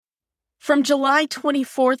From July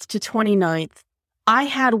 24th to 29th, I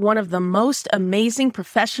had one of the most amazing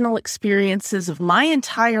professional experiences of my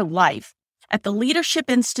entire life at the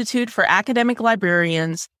Leadership Institute for Academic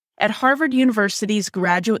Librarians at Harvard University's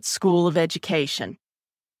Graduate School of Education.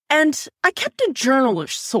 And I kept a journal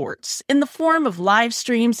of sorts in the form of live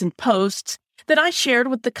streams and posts that I shared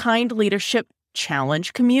with the Kind Leadership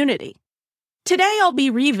Challenge community. Today, I'll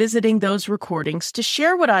be revisiting those recordings to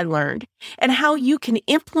share what I learned and how you can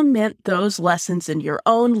implement those lessons in your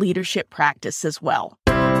own leadership practice as well.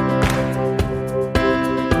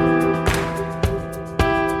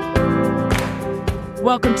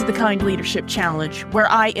 Welcome to the Kind Leadership Challenge,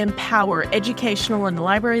 where I empower educational and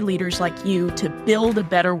library leaders like you to build a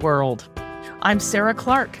better world. I'm Sarah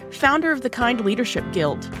Clark, founder of the Kind Leadership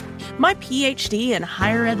Guild. My PhD in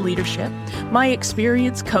higher ed leadership, my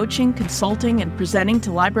experience coaching, consulting, and presenting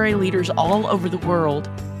to library leaders all over the world,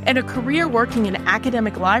 and a career working in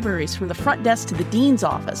academic libraries from the front desk to the dean's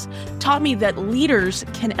office taught me that leaders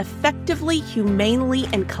can effectively, humanely,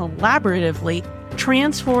 and collaboratively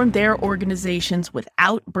transform their organizations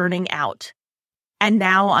without burning out. And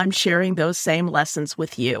now I'm sharing those same lessons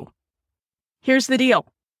with you. Here's the deal.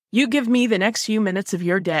 You give me the next few minutes of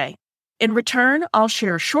your day. In return, I'll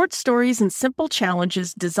share short stories and simple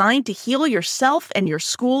challenges designed to heal yourself and your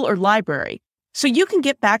school or library so you can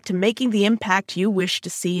get back to making the impact you wish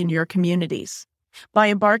to see in your communities. By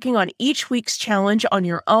embarking on each week's challenge on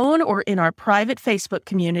your own or in our private Facebook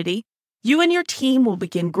community, you and your team will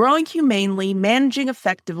begin growing humanely, managing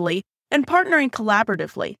effectively, and partnering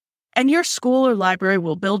collaboratively, and your school or library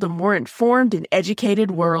will build a more informed and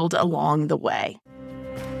educated world along the way.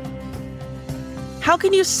 How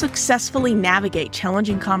can you successfully navigate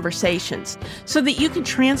challenging conversations so that you can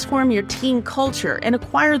transform your team culture and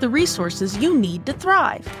acquire the resources you need to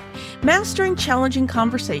thrive? Mastering Challenging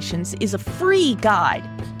Conversations is a free guide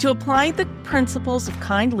to applying the principles of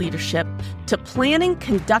kind leadership to planning,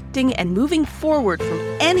 conducting, and moving forward from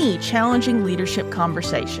any challenging leadership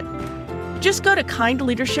conversation. Just go to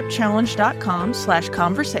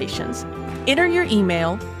kindleadershipchallenge.com/conversations, enter your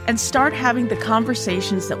email, and start having the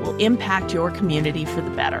conversations that will impact your community for the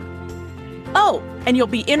better. Oh, and you'll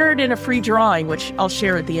be entered in a free drawing, which I'll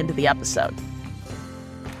share at the end of the episode.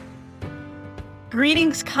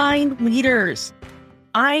 Greetings, kind leaders.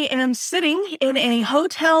 I am sitting in a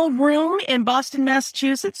hotel room in Boston,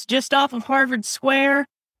 Massachusetts, just off of Harvard Square,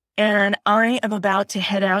 and I am about to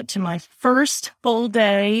head out to my first full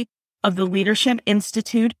day of the Leadership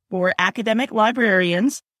Institute for Academic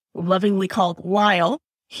Librarians, lovingly called LILE,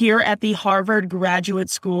 here at the Harvard Graduate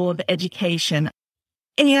School of Education.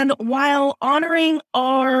 And while honoring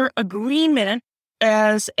our agreement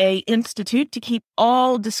as an institute to keep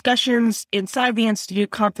all discussions inside the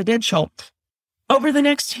institute confidential, over the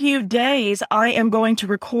next few days, I am going to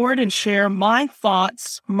record and share my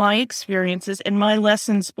thoughts, my experiences, and my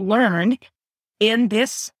lessons learned in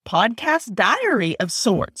this podcast diary of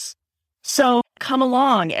sorts. So come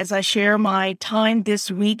along as I share my time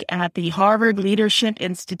this week at the Harvard Leadership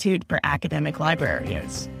Institute for Academic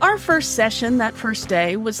Librarians. Our first session that first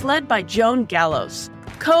day was led by Joan Gallos,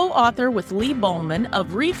 co-author with Lee Bowman of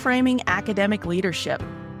Reframing Academic Leadership.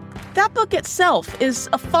 That book itself is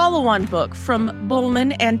a follow-on book from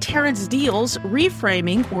Bowman and Terrence Deal's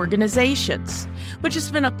Reframing Organizations, which has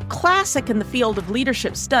been a classic in the field of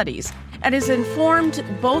leadership studies and has informed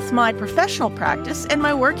both my professional practice and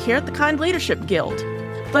my work here at the Kind Leadership Guild.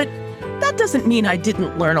 But that doesn't mean I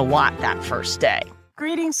didn't learn a lot that first day.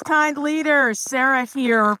 Greetings, kind leaders. Sarah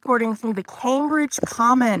here, reporting from the Cambridge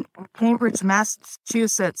Common in Cambridge,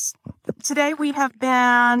 Massachusetts. Today we have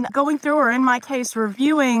been going through, or in my case,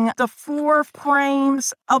 reviewing the 4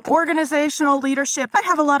 frames of organizational leadership. I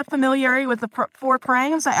have a lot of familiarity with the 4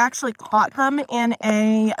 frames. I actually taught them in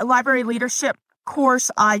a library leadership course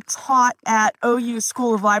I taught at OU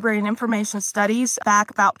School of Library and Information Studies back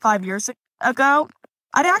about 5 years ago.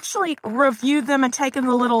 I'd actually reviewed them and taken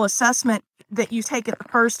the little assessment that you take at the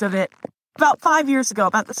first of it about 5 years ago,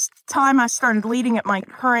 about the time I started leading at my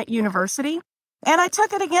current university. And I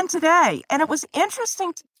took it again today. And it was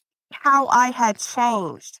interesting how I had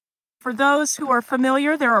changed. For those who are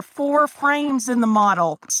familiar, there are 4 frames in the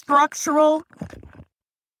model: structural,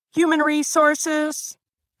 human resources,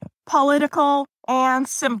 political, and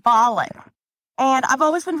symbolic. And I've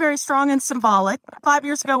always been very strong in symbolic. 5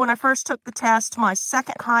 years ago, when I first took the test, my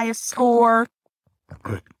second highest score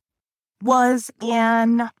was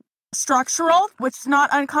in structural, which is not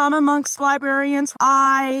uncommon amongst librarians.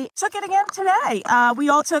 I took it again today. We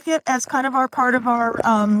all took it as kind of our part of our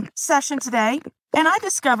session today. And I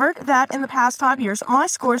discovered that in the past 5 years, my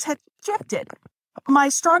scores had shifted. My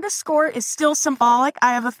strongest score is still symbolic.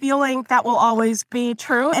 I have a feeling that will always be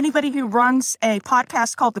true. Anybody who runs a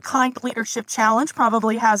podcast called the Kind Leadership Challenge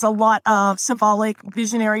probably has a lot of symbolic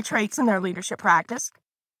visionary traits in their leadership practice.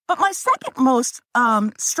 But my second most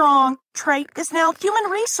strong trait is now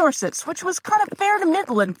human resources, which was kind of fair to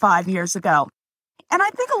Midland 5 years ago. And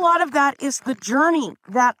I think a lot of that is the journey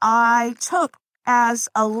that I took as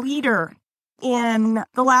a leader in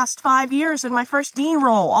the last 5 years in my first dean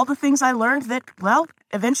role. All the things I learned that, well,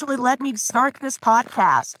 eventually led me to start this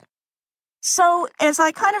podcast. So as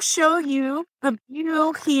I kind of show you the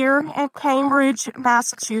view here at Cambridge,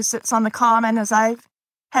 Massachusetts on the Common, as I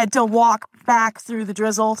had to walk back through the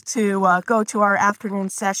drizzle to go to our afternoon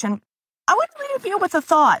session, I want to leave you with a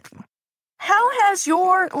thought. How has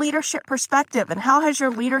your leadership perspective and how has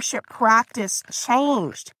your leadership practice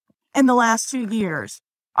changed in the last 2 years?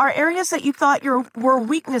 Are areas that you thought were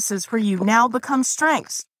weaknesses for you now become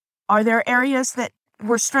strengths? Are there areas that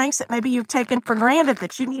were strengths that maybe you've taken for granted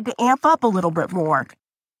that you need to amp up a little bit more?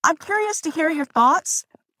 I'm curious to hear your thoughts,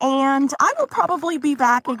 and I will probably be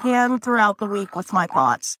back again throughout the week with my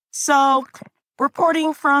thoughts. So,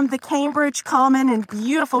 reporting from the Cambridge Common in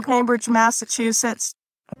beautiful Cambridge, Massachusetts,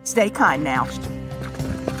 stay kind now.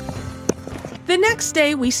 The next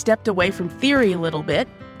day, we stepped away from theory a little bit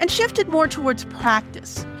and shifted more towards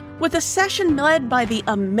practice, with a session led by the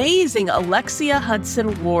amazing Alexia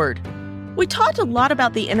Hudson Ward. We talked a lot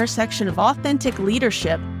about the intersection of authentic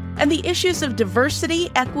leadership and the issues of diversity,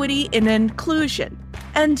 equity, and inclusion.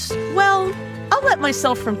 And, well, I'll let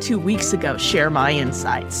myself from 2 weeks ago share my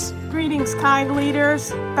insights. Greetings, kind leaders.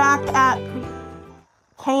 Back at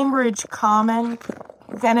Cambridge Common,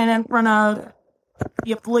 standing in front of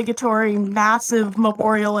the obligatory massive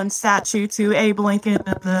memorial and statue to Abe Lincoln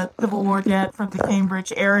and the Civil War dead from the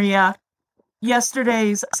Cambridge area.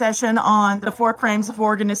 Yesterday's session on the 4 frames of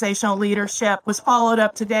organizational leadership was followed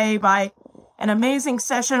up today by an amazing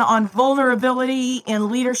session on vulnerability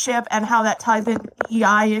in leadership and how that ties into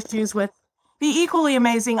DEI issues with the equally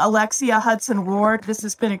amazing Alexia Hudson Ward. This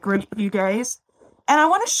has been a great few days. And I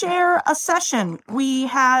want to share a session we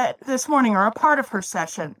had this morning, or a part of her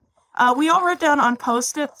session. We all wrote down on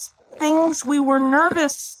Post-its things we were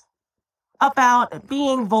nervous about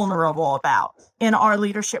being vulnerable about in our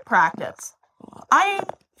leadership practice. I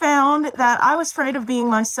found that I was afraid of being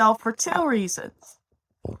myself for 2 reasons.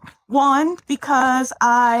 One, because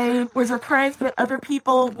I was afraid that other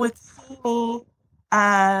people would see me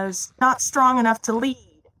as not strong enough to lead.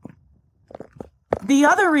 The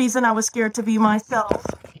other reason I was scared to be myself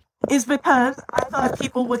is because I thought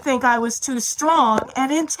people would think I was too strong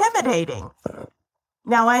and intimidating.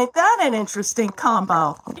 Now, ain't that an interesting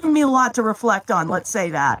combo? Giving me a lot to reflect on, let's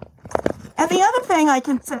say that. And the other thing I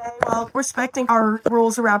can say, while respecting our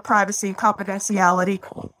rules around privacy and confidentiality,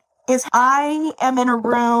 is I am in a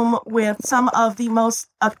room with some of the most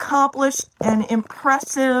accomplished and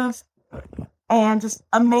impressive and just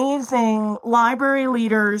amazing library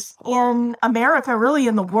leaders in America, really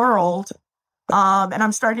in the world. And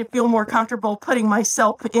I'm starting to feel more comfortable putting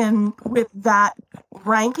myself in with that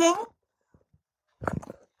ranking.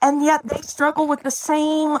 And yet they struggle with the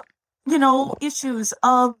same, issues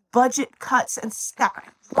of budget cuts and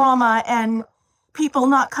staff trauma and people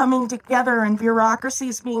not coming together and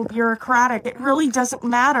bureaucracies being bureaucratic. It really doesn't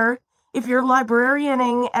matter if you're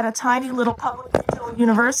librarianing at a tiny little public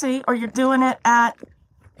university or you're doing it at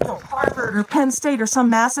Harvard or Penn State or some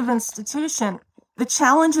massive institution. The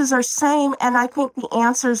challenges are same, and I think the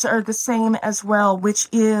answers are the same as well, which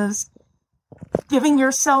is giving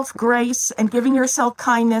yourself grace and giving yourself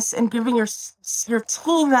kindness and giving your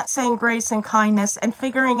team that same grace and kindness and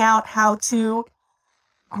figuring out how to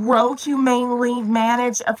grow humanely,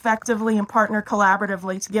 manage effectively, and partner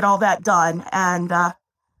collaboratively to get all that done. And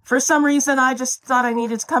for some reason, I just thought I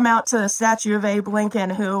needed to come out to the statue of Abe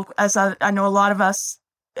Lincoln, who, as I know a lot of us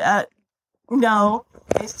know,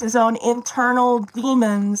 faced his own internal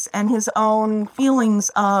demons and his own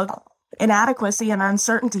feelings of inadequacy and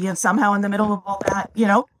uncertainty. And somehow in the middle of all that,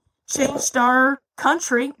 changed our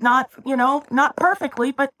country, not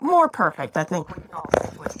perfectly, but more perfect, I think we can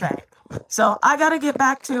all say. So I got to get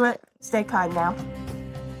back to it. Stay kind now.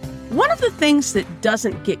 One of the things that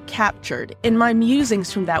doesn't get captured in my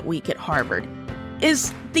musings from that week at Harvard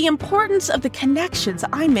is the importance of the connections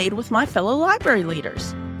I made with my fellow library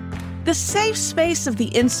leaders. The safe space of the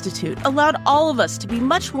Institute allowed all of us to be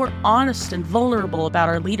much more honest and vulnerable about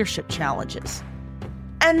our leadership challenges.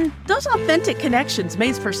 And those authentic connections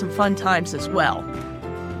made for some fun times as well.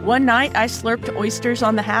 One night, I slurped oysters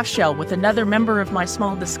on the half shell with another member of my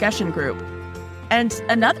small discussion group. And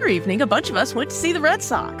another evening, a bunch of us went to see the Red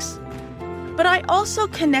Sox. but I also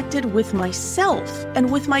connected with myself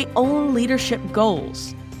and with my own leadership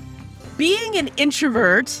goals. Being an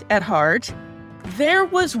introvert at heart, there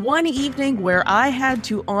was one evening where I had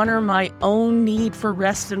to honor my own need for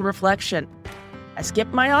rest and reflection. I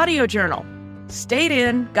skipped my audio journal, stayed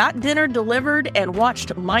in, got dinner delivered, and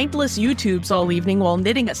watched mindless YouTubes all evening while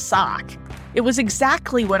knitting a sock. It was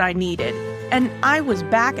exactly what I needed, and I was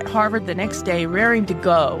back at Harvard the next day raring to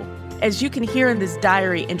go, as you can hear in this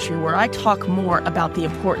diary entry where I talk more about the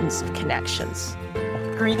importance of connections.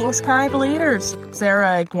 Greetings, kind leaders.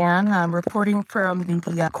 Sarah again. I'm reporting from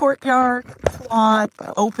the courtyard, quad,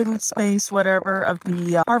 open space, whatever, of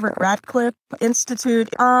the Harvard Radcliffe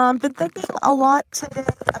Institute. Been thinking a lot today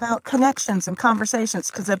about connections and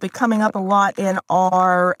conversations because they've been coming up a lot in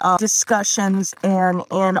our discussions and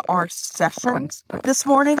in our sessions this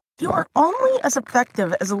morning. You are only as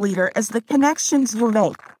effective as a leader as the connections you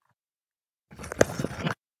make.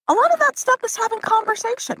 A lot of that stuff is having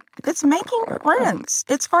conversation. It's making friends.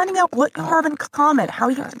 It's finding out what you have in common, how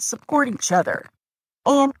you can support each other,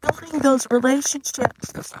 and building those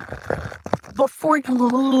relationships before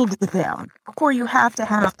you need them, before you have to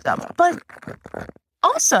have them. But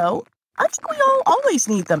also, I think we all always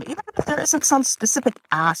need them, even if there isn't some specific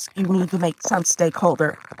ask you need to make some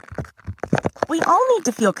stakeholder. We all need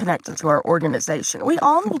to feel connected to our organization. We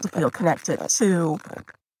all need to feel connected to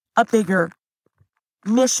a bigger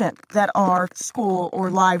mission that our school or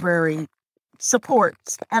library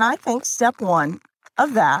supports. And I think step one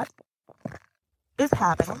of that is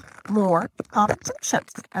having more conversations.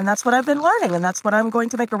 And that's what I've been learning. And that's what I'm going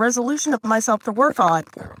to make a resolution of myself to work on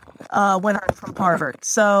when I'm from Harvard.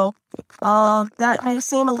 So that may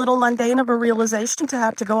seem a little mundane of a realization to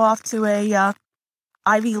have to go off to a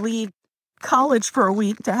Ivy League college for a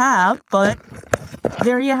week to have, but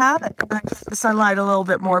there you have it. I get the sunlight a little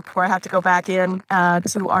bit more before I have to go back in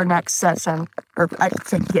to our next session, or I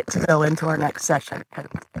should get to go into our next session.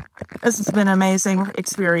 This has been an amazing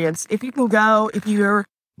experience. If you can go, if your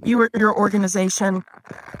organization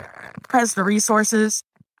has the resources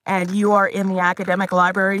and you are in the academic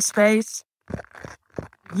library space,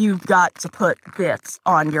 you've got to put this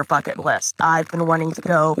on your bucket list. I've been wanting to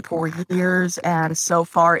go for years, and so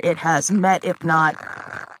far it has met, if not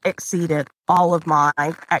exceeded, all of my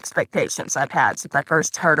expectations I've had since I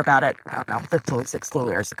first heard about it, 15, 16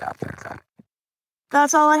 years ago.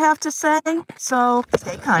 That's all I have to say, so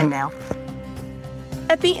stay kind now.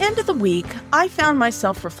 At the end of the week, I found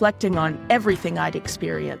myself reflecting on everything I'd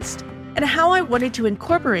experienced and how I wanted to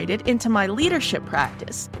incorporate it into my leadership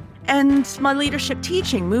practice and my leadership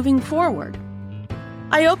teaching moving forward.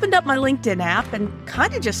 I opened up my LinkedIn app and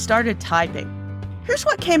kind of just started typing. Here's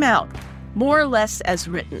what came out, more or less as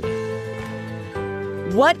written.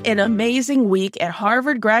 What an amazing week at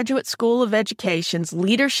Harvard Graduate School of Education's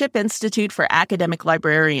Leadership Institute for Academic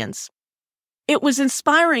Librarians. It was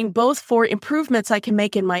inspiring both for improvements I can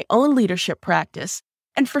make in my own leadership practice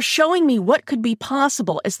and for showing me what could be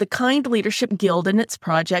possible as the Kind Leadership Guild and its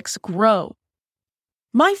projects grow.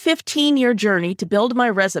 My 15-year journey to build my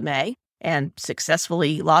resume and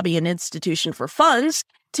successfully lobby an institution for funds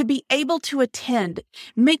to be able to attend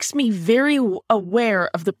makes me very aware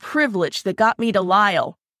of the privilege that got me to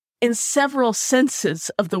Lyle in several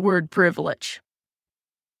senses of the word privilege.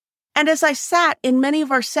 And as I sat in many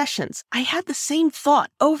of our sessions, I had the same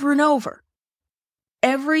thought over and over.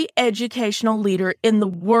 Every educational leader in the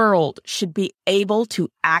world should be able to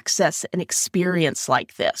access an experience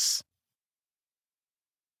like this.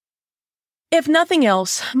 If nothing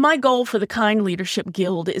else, my goal for the Kind Leadership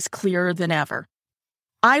Guild is clearer than ever.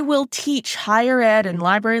 I will teach higher ed and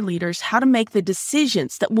library leaders how to make the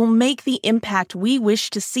decisions that will make the impact we wish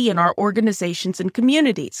to see in our organizations and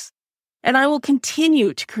communities. And I will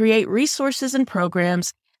continue to create resources and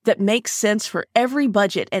programs that make sense for every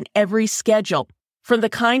budget and every schedule, from the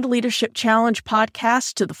Kind Leadership Challenge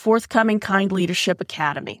podcast to the forthcoming Kind Leadership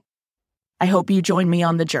Academy. I hope you join me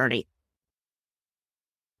on the journey.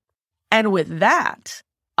 And with that,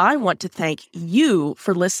 I want to thank you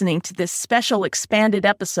for listening to this special expanded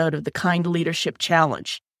episode of the Kind Leadership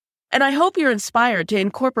Challenge. And I hope you're inspired to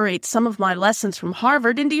incorporate some of my lessons from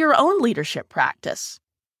Harvard into your own leadership practice.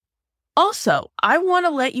 Also, I want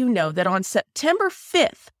to let you know that on September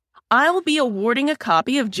 5th, I'll be awarding a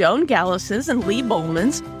copy of Joan Gallus's and Lee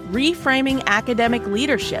Bowman's Reframing Academic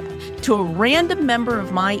Leadership to a random member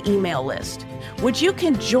of my email list, which you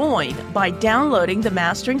can join by downloading the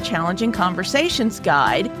Mastering Challenging Conversations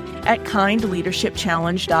guide at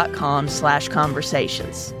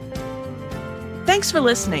kindleadershipchallenge.com/conversations. Thanks for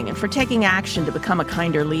listening and for taking action to become a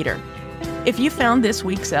kinder leader. If you found this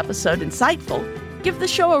week's episode insightful, give the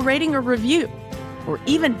show a rating or review. Or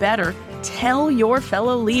even better, Tell your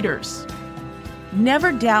fellow leaders.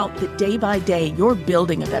 Never doubt that day by day you're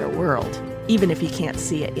building a better world, even if you can't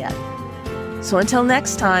see it yet. So until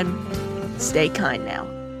next time, stay kind now.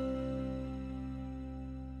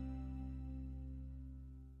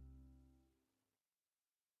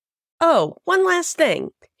 Oh, one last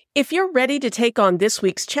thing. If you're ready to take on this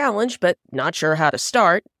week's challenge but not sure how to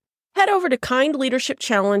start, head over to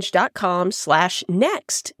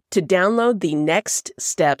kindleadershipchallenge.com/next to download the Next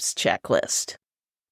Steps checklist.